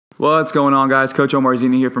What's going on, guys? Coach Omar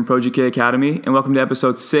Zeenni here from Pro GK Academy, and welcome to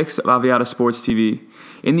episode 6 of Aviata Sports TV.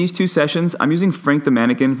 In these two sessions, I'm using Frank the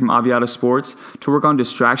Mannequin from Aviata Sports to work on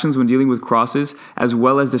distractions when dealing with crosses, as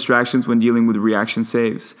well as distractions when dealing with reaction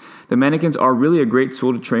saves. The mannequins are really a great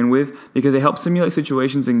tool to train with because they help simulate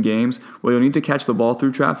situations in games where you'll need to catch the ball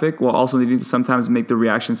through traffic while also needing to sometimes make the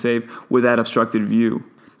reaction save with that obstructed view.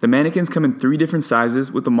 The mannequins come in 3 different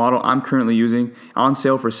sizes, with the model I'm currently using on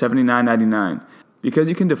sale for $79.99. Because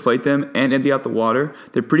you can deflate them and empty out the water,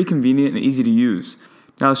 they're pretty convenient and easy to use.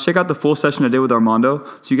 Now let's check out the full session I did with Armando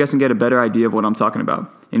so you guys can get a better idea of what I'm talking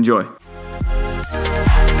about. Enjoy.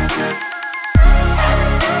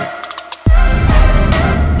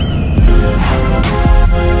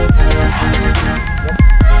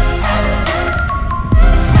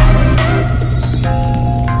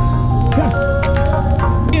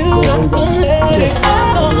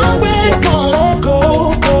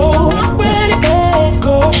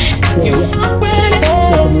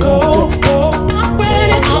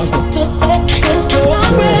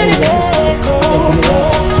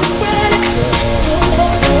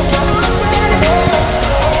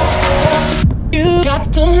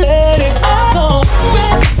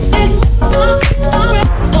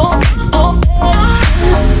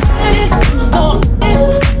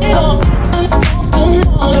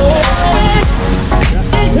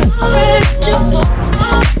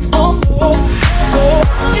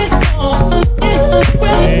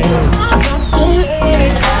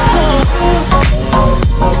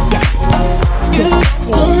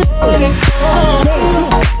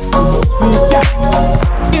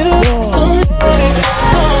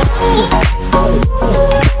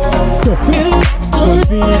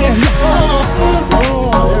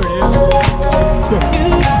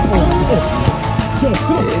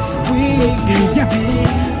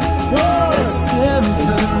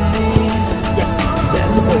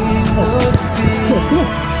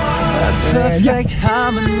 Perfect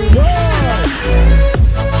harmony.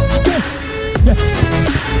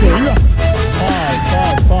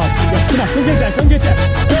 Pause. Come on, come get that.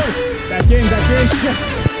 Good. Back in. Good.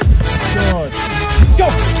 Go.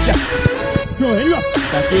 Yeah. Good. Here you go.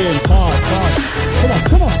 Back in. Pause.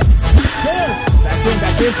 Come on. Good.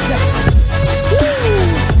 Back in. Yeah. Woo.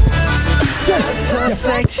 Good.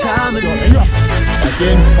 Perfect harmony. Good. Here you go. Back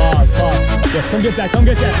in. Pause. Yeah. Come get that.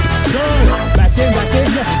 Good. Back in. Yeah.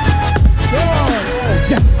 Good.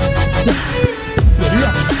 Yeah. Here you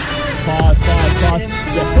go. Pause.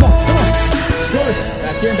 Yeah. Come on. Good.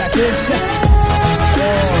 Back in. Yeah.